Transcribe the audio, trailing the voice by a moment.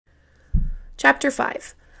Chapter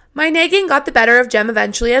 5. My nagging got the better of Jem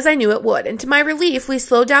eventually, as I knew it would, and to my relief, we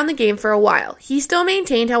slowed down the game for a while. He still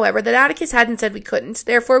maintained, however, that Atticus hadn't said we couldn't,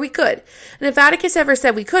 therefore we could. And if Atticus ever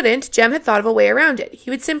said we couldn't, Jem had thought of a way around it.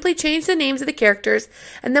 He would simply change the names of the characters,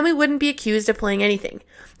 and then we wouldn't be accused of playing anything.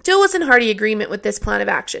 Dill was in hearty agreement with this plan of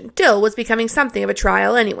action. Dill was becoming something of a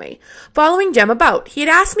trial anyway. Following Jem about, he had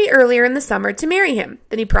asked me earlier in the summer to marry him.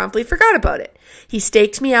 Then he promptly forgot about it. He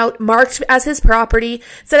staked me out, marked as his property,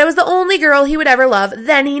 said I was the only girl he would ever love,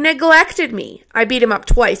 then he neglected me. I beat him up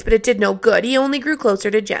twice, but it did no good. He only grew closer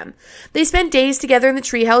to Jem. They spent days together in the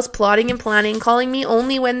treehouse, plotting and planning, calling me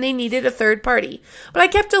only when they needed a third party. But I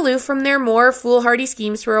kept aloof from their more foolhardy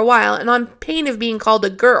schemes for a while, and on pain of being called a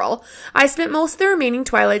girl, I spent most of the remaining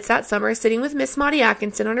twilights that summer sitting with Miss Maudie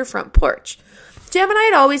Atkinson on her front porch. Jem and I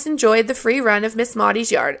had always enjoyed the free run of Miss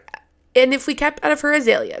Maudie's yard, and if we kept out of her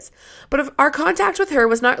azaleas. But if our contact with her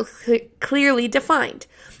was not clearly defined.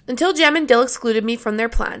 Until Jem and Dill excluded me from their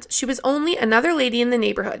plans, she was only another lady in the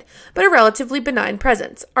neighborhood, but a relatively benign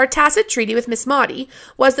presence. Our tacit treaty with Miss Maudie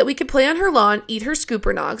was that we could play on her lawn, eat her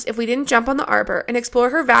scoopernogs if we didn't jump on the arbor, and explore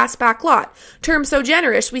her vast back lot, terms so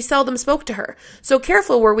generous we seldom spoke to her. So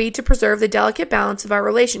careful were we to preserve the delicate balance of our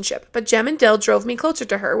relationship, but Jem and Dill drove me closer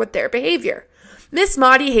to her with their behavior. Miss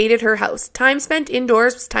Maudie hated her house. Time spent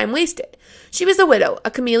indoors was time wasted. She was a widow,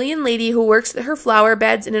 a chameleon lady who works at her flower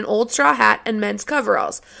beds in an old straw hat and men's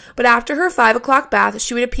coveralls. But after her 5 o'clock bath,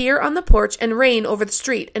 she would appear on the porch and reign over the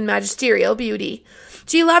street in magisterial beauty.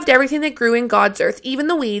 She loved everything that grew in God's earth, even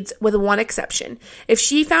the weeds, with one exception. If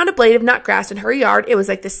she found a blade of nutgrass in her yard, it was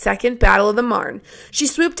like the Second Battle of the Marne. She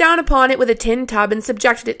swooped down upon it with a tin tub and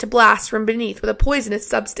subjected it to blast from beneath with a poisonous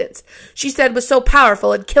substance. She said was so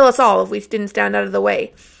powerful it'd kill us all if we didn't stand out of the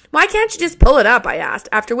way. Why can't you just pull it up, I asked,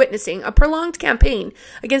 after witnessing a prolonged campaign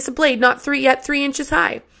against a blade not yet 3 inches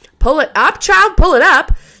high. Pull it up, child, pull it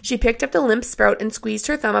up! She picked up the limp sprout and squeezed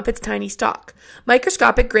her thumb up its tiny stalk.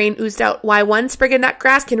 Microscopic grain oozed out. Why, one sprig of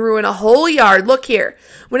nutgrass can ruin a whole yard. Look here.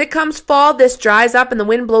 When it comes fall, this dries up and the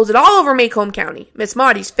wind blows it all over Maycomb County. Miss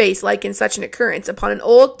Maudie's face likened such an occurrence upon an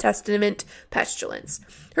Old Testament pestilence.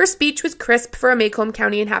 Her speech was crisp for a Maycomb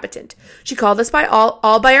County inhabitant. She called us by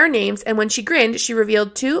all by our names, and when she grinned, she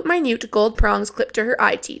revealed 2 minute gold prongs clipped to her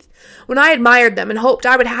eye teeth. When I admired them and hoped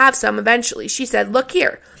I would have some eventually, she said, "Look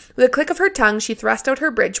here." With a click of her tongue, she thrust out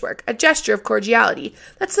her bridge work, a gesture of cordiality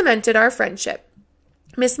that cemented our friendship.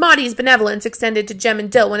 Miss Maudie's benevolence extended to Jem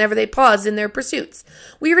and Dill whenever they paused in their pursuits.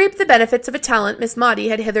 We reaped the benefits of a talent Miss Maudie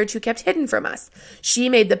had hitherto kept hidden from us. She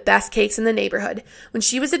made the best cakes in the neighborhood. When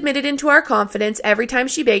she was admitted into our confidence, every time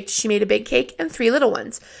she baked, she made a big cake and 3 little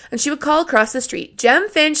ones. And she would call across the street, "Jem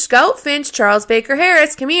Finch, Scout Finch, Charles Baker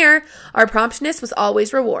Harris, come here." Our promptness was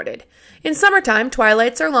always rewarded. In summertime,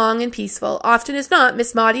 twilights are long and peaceful. Often as not,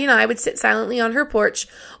 Miss Maudie and I would sit silently on her porch,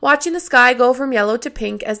 watching the sky go from yellow to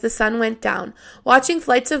pink as the sun went down, watching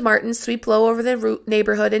flights of martins sweep low over the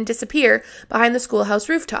neighborhood and disappear behind the schoolhouse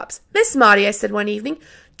rooftops. "Miss Maudie," I said one evening,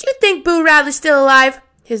 "do you think Boo Radley's still alive?"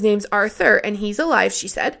 "His name's Arthur, and he's alive," she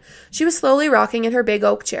said. She was slowly rocking in her big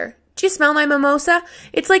oak chair. "Do you smell my mimosa?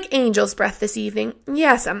 It's like angel's breath this evening."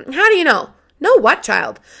 "Yes'm. How do you know?" "Know what,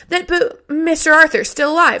 child?" "That Mr. Arthur's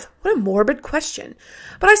still alive." What a morbid question.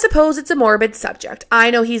 But I suppose it's a morbid subject.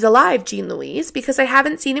 I know he's alive, Jean Louise, because I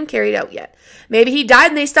haven't seen him carried out yet. Maybe he died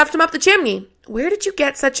and they stuffed him up the chimney. Where did you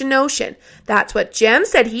get such a notion? That's what Jem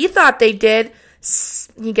said he thought they did.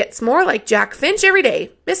 He gets more like Jack Finch every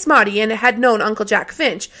day. Miss Maudie had known Uncle Jack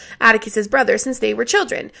Finch, Atticus's brother, since they were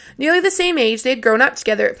children. Nearly the same age, they had grown up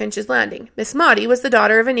together at Finch's Landing. Miss Maudie was the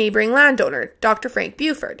daughter of a neighboring landowner, Dr. Frank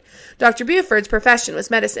Buford. Dr. Buford's profession was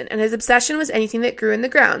medicine, and his obsession was anything that grew in the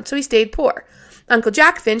ground, so he stayed poor. Uncle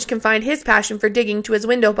Jack Finch confined his passion for digging to his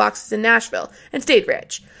window boxes in Nashville, and stayed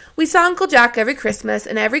rich. We saw Uncle Jack every Christmas,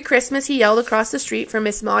 and every Christmas he yelled across the street for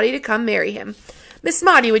Miss Maudie to come marry him. Miss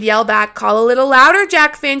Maudie would yell back, "Call a little louder,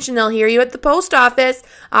 Jack Finch, and they'll hear you at the post office.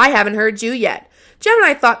 I haven't heard you yet." Jem and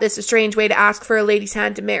I thought this a strange way to ask for a lady's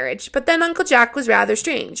hand in marriage, but then Uncle Jack was rather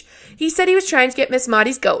strange. He said he was trying to get Miss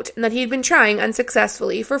Maudie's goat, and that he had been trying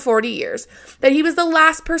unsuccessfully for 40 years, that he was the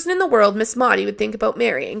last person in the world Miss Maudie would think about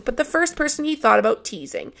marrying, but the first person he thought about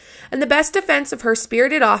teasing, and the best defense of her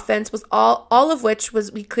spirited offense was all of which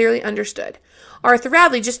we clearly understood. "Arthur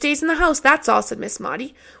Radley just stays in the house, that's all," said Miss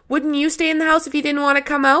Maudie. "Wouldn't you stay in the house if he didn't want to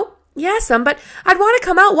come out?" "Yes'm, but I'd want to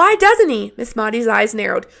come out. Why doesn't he?" Miss Maudie's eyes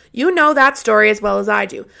narrowed. "You know that story as well as I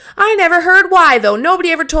do." "I never heard why, though. Nobody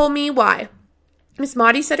ever told me why." Miss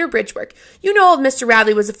Maudie said her bridge work. "You know old Mr.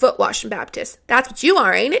 Radley was a foot-washing Baptist. That's what you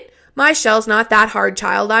are, ain't it?" "My shell's not that hard,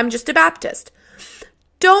 child. I'm just a Baptist."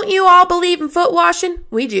 Don't you all believe in foot washing?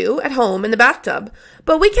 We do, at home, in the bathtub.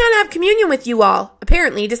 But we can't have communion with you all.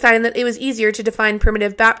 Apparently, deciding that it was easier to define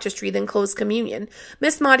primitive baptistry than closed communion,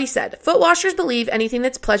 Miss Maudie said, foot washers believe anything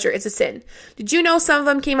that's pleasure is a sin. Did you know some of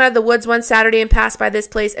them came out of the woods one Saturday and passed by this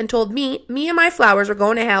place and told me and my flowers were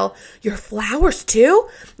going to hell? Your flowers, too?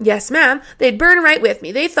 Yes, ma'am. They'd burn right with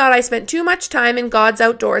me. They thought I spent too much time in God's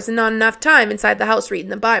outdoors and not enough time inside the house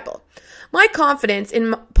reading the Bible. My confidence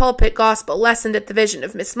in pulpit gospel lessened at the vision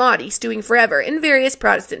of Miss Maudie stewing forever in various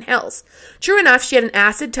Protestant hells. True enough, she had an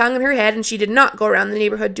acid tongue in her head, and she did not go around the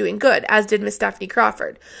neighborhood doing good, as did Miss Stephanie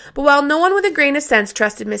Crawford. But while no one with a grain of sense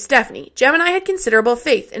trusted Miss Stephanie, Jem and I had considerable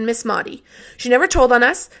faith in Miss Maudie. She never told on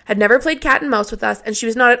us, had never played cat and mouse with us, and she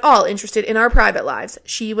was not at all interested in our private lives.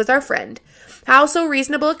 She was our friend. How so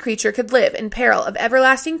reasonable a creature could live in peril of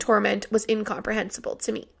everlasting torment was incomprehensible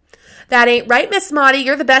to me. That ain't right, Miss Maudie.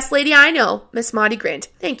 You're the best lady I know. Miss Maudie grinned.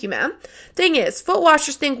 Thank you, ma'am. Thing is, foot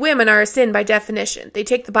washers think women are a sin by definition. They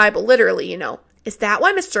take the Bible literally, you know. Is that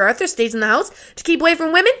why Mr. Arthur stays in the house? To keep away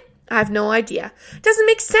from women? I've no idea. Doesn't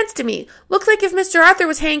make sense to me. Looks like if Mr. Arthur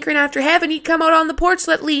was hankering after heaven, he'd come out on the porch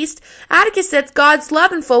at least. Atticus says God's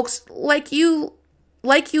loving folks like you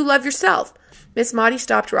love yourself. Miss Maudie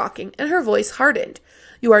stopped rocking, and her voice hardened.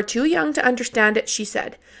 You are too young to understand it, she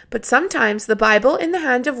said. But sometimes the Bible in the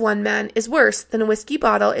hand of one man is worse than a whiskey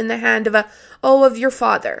bottle in the hand of your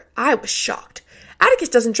father. I was shocked. Atticus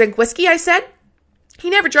doesn't drink whiskey, I said. He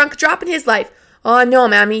never drunk a drop in his life. Oh, no,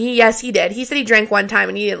 ma'am. Yes, he did. He said he drank one time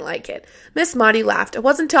and he didn't like it. Miss Maudie laughed. I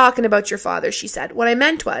wasn't talking about your father, she said. What I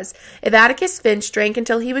meant was, if Atticus Finch drank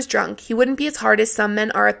until he was drunk, he wouldn't be as hard as some men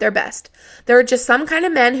are at their best. There are just some kind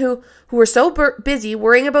of men who are so busy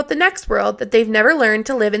worrying about the next world that they've never learned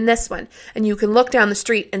to live in this one, and you can look down the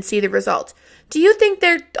street and see the result. Do you think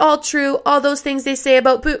they're all true, all those things they say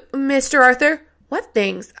about Mr. Arthur? What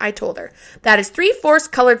things? I told her. That is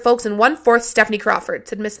 3/4 colored folks and 1/4 Stephanie Crawford,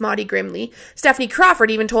 said Miss Maudie grimly. Stephanie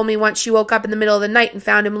Crawford even told me once she woke up in the middle of the night and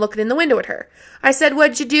found him looking in the window at her. I said,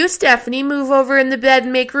 what'd you do, Stephanie? Move over in the bed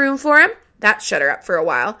and make room for him? That shut her up for a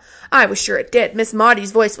while. I was sure it did. Miss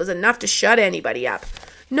Maudie's voice was enough to shut anybody up.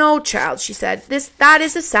 No, child, she said. That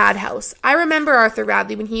is a sad house. I remember Arthur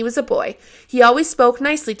Radley when he was a boy. He always spoke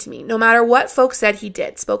nicely to me. No matter what folks said, he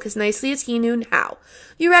did. Spoke as nicely as he knew how.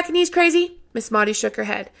 You reckon he's crazy? Miss Maudie shook her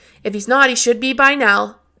head. If he's not, he should be by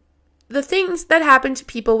now. The things that happen to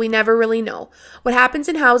people we never really know. What happens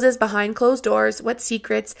in houses behind closed doors, what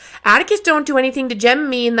secrets. Atticus don't do anything to Jem and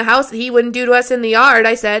me in the house that he wouldn't do to us in the yard,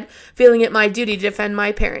 I said, feeling it my duty to defend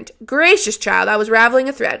my parent. Gracious, child, I was raveling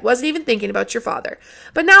a thread. Wasn't even thinking about your father.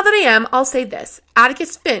 But now that I am, I'll say this.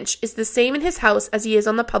 Atticus Finch is the same in his house as he is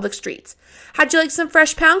on the public streets. How'd you like some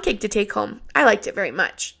fresh pound cake to take home? I liked it very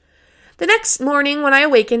much. The next morning, when I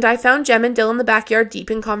awakened, I found Jem and Dill in the backyard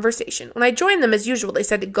deep in conversation. When I joined them, as usual, they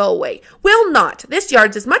said to go away. Will not. This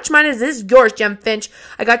yard's as much mine as it is yours, Jem Finch.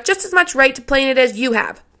 I got just as much right to play in it as you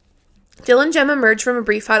have. Dill and Jem emerged from a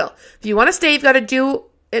brief huddle. If you want to stay, you've got to do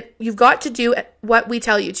what we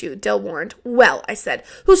tell you to, Dill warned. Well, I said,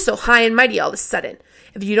 who's so high and mighty all of a sudden?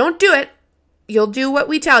 If you don't do it, you'll do what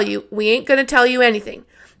we tell you. We ain't going to tell you anything.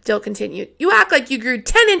 Dill continued. You act like you grew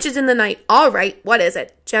 10 inches in the night. All right, what is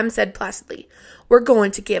it? Jem said placidly. We're going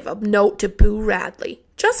to give a note to Boo Radley.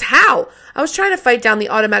 Just how? I was trying to fight down the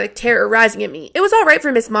automatic terror rising in me. It was all right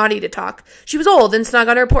for Miss Maudie to talk. She was old and snug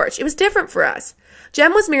on her porch. It was different for us.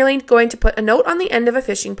 Jem was merely going to put a note on the end of a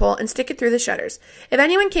fishing pole and stick it through the shutters. If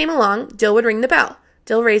anyone came along, Dill would ring the bell.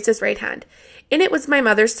 Dill raised his right hand. In it was my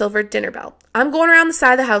mother's silver dinner bell. I'm going around the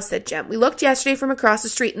side of the house, said Jem. We looked yesterday from across the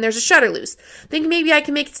street, and there's a shutter loose. Think maybe I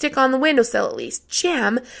can make it stick on the windowsill at least.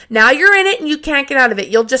 Jem, now you're in it, and you can't get out of it.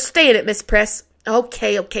 You'll just stay in it, Miss Priss.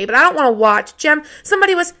 Okay, but I don't want to watch. Jem,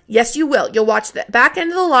 Yes, you will. You'll watch the back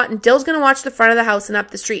end of the lot, and Dill's going to watch the front of the house and up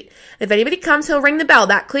the street. If anybody comes, he'll ring the bell.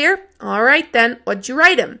 That clear? All right, then. What'd you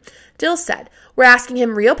write him? Dill said, we're asking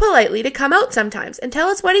him real politely to come out sometimes and tell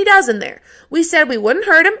us what he does in there. We said we wouldn't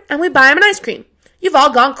hurt him, and we buy him an ice cream. You've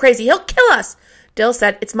all gone crazy. He'll kill us. Dill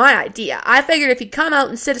said, it's my idea. I figured if he'd come out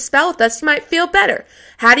and sit a spell with us, he might feel better.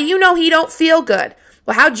 How do you know he don't feel good?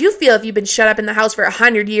 Well, how'd you feel if you'd been shut up in the house for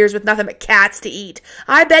 100 years with nothing but cats to eat?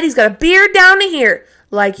 I bet he's got a beard down to here.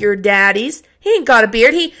 Like your daddy's. He ain't got a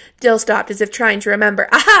beard. Dill stopped as if trying to remember.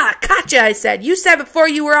 Aha! Gotcha, I said. You said before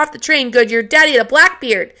you were off the train, good, your daddy had a black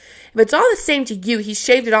beard. If it's all the same to you, he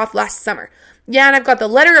shaved it off last summer. Yeah, and I've got the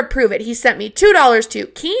letter to prove it. He sent me $2 to.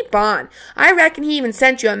 Keep on. I reckon he even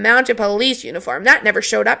sent you a mounted police uniform. That never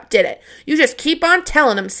showed up, did it? You just keep on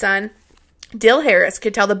telling him, son. Dill Harris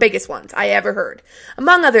could tell the biggest ones I ever heard.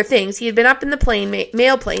 Among other things, he had been up in the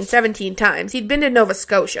mail plane 17 times. He'd been to Nova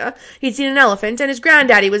Scotia. He'd seen an elephant, and his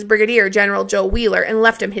granddaddy was Brigadier General Joe Wheeler and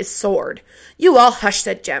left him his sword. "You all hush,"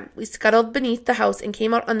 said Jem. We scuttled beneath the house and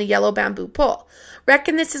came out on the yellow bamboo pole.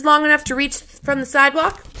 "Reckon this is long enough to reach from the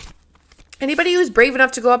sidewalk?" "Anybody who's brave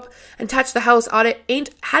enough to go up and touch the house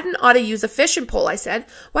hadn't ought to use a fishing pole," I said.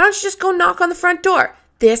 "Why don't you just go knock on the front door?"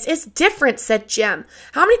 "This is different," said Jem.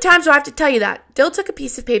 "How many times do I have to tell you that?" Dill took a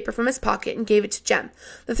piece of paper from his pocket and gave it to Jem.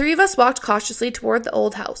 The three of us walked cautiously toward the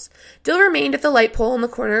old house. Dill remained at the light pole in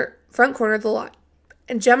the front corner of the lot,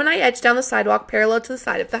 and Jem and I edged down the sidewalk parallel to the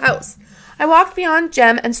side of the house. I walked beyond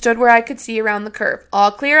Jem and stood where I could see around the curve.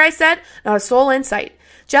 "All clear," I said. "Not a soul in sight."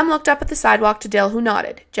 Jem looked up at the sidewalk to Dill, who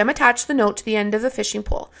nodded. Jem attached the note to the end of the fishing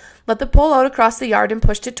pole, let the pole out across the yard, and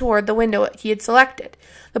pushed it toward the window he had selected.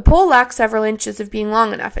 The pole lacked several inches of being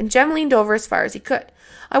long enough, and Jem leaned over as far as he could.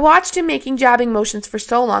 I watched him making jabbing motions for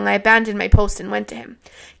so long I abandoned my post and went to him.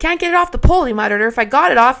 "Can't get it off the pole," he muttered, "or if I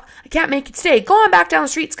got it off, I can't make it stay. Go on back down the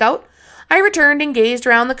street, Scout." I returned and gazed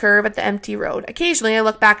around the curve at the empty road. Occasionally I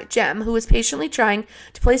looked back at Jem, who was patiently trying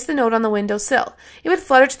to place the note on the window sill. It would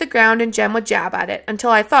flutter to the ground and Jem would jab at it, until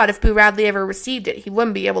I thought if Boo Radley ever received it, he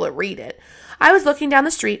wouldn't be able to read it. I was looking down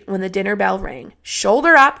the street when the dinner bell rang.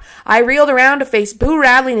 Shoulder up, I reeled around to face Boo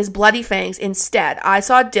Radley and his bloody fangs. Instead, I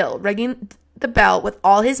saw Dill ringing the bell with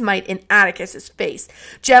all his might in Atticus's face.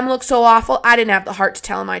 Jem looked so awful, I didn't have the heart to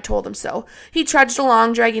tell him I told him so. He trudged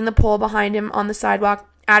along, dragging the pole behind him on the sidewalk.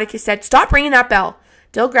 Atticus said, "Stop ringing that bell."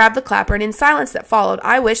 Dill grabbed the clapper, and in silence that followed,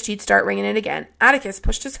 I wished he'd start ringing it again. Atticus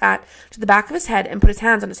pushed his hat to the back of his head and put his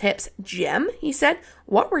hands on his hips. "Jem," he said,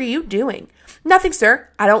 "what were you doing?" "Nothing, sir.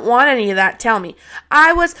 I don't want any of that. Tell me."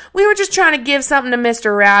 We were just trying to give something to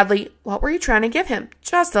Mr. Radley." "What were you trying to give him?"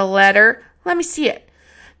 "Just a letter." "Let me see it."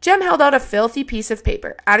 Jem held out a filthy piece of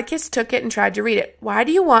paper. Atticus took it and tried to read it. "Why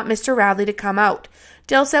do you want Mr. Radley to come out?"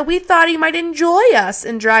 Dill said, "We thought he might enjoy us,"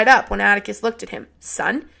 and dried up when Atticus looked at him.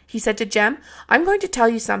 "Son," he said to Jem, "I'm going to tell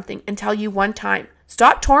you something, and tell you one time.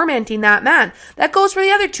 Stop tormenting that man. That goes for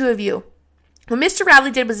the other two of you. What Mr.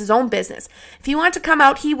 Radley did was his own business. If he wanted to come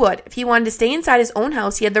out, he would. If he wanted to stay inside his own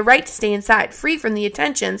house, he had the right to stay inside, free from the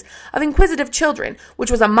attentions of inquisitive children,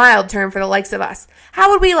 which was a mild term for the likes of us. How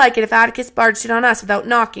would we like it if Atticus barged in on us without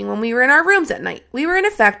knocking when we were in our rooms at night? We were in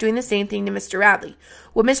effect doing the same thing to Mr. Radley.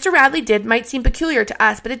 What Mr. Radley did might seem peculiar to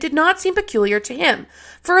us, but it did not seem peculiar to him.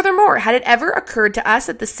 Furthermore, had it ever occurred to us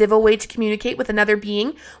that the civil way to communicate with another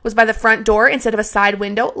being was by the front door instead of a side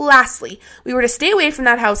window? Lastly, we were to stay away from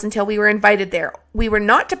that house until we were invited there. We were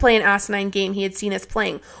not to play an asinine game he had seen us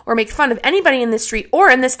playing, or make fun of anybody in this street or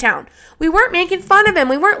in this town. We weren't making fun of him.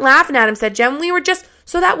 We weren't laughing at him, said Jem. We were just...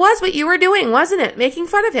 So that was what you were doing, wasn't it? Making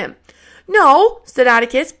fun of him. No, said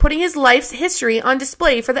Atticus, putting his life's history on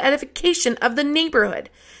display for the edification of the neighborhood.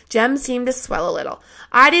 Jem seemed to swell a little.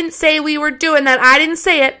 I didn't say we were doing that. I didn't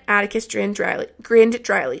say it. Atticus grinned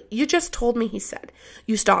dryly. You just told me, he said.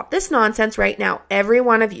 You stop this nonsense right now, every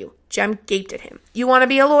one of you. Jem gaped at him. You want to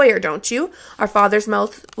be a lawyer, don't you? Our father's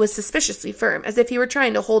mouth was suspiciously firm, as if he were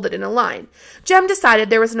trying to hold it in a line. Jem decided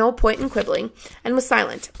there was no point in quibbling, and was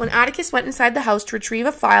silent. When Atticus went inside the house to retrieve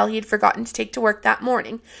a file he had forgotten to take to work that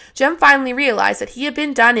morning, Jem finally realized that he had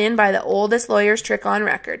been done in by the oldest lawyer's trick on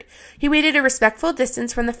record. He waited a respectful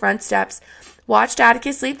distance from the front steps, watched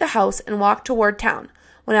Atticus leave the house, and walked toward town.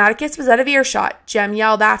 When Atticus was out of earshot, Jem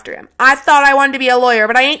yelled after him, I thought I wanted to be a lawyer,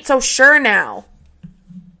 but I ain't so sure now.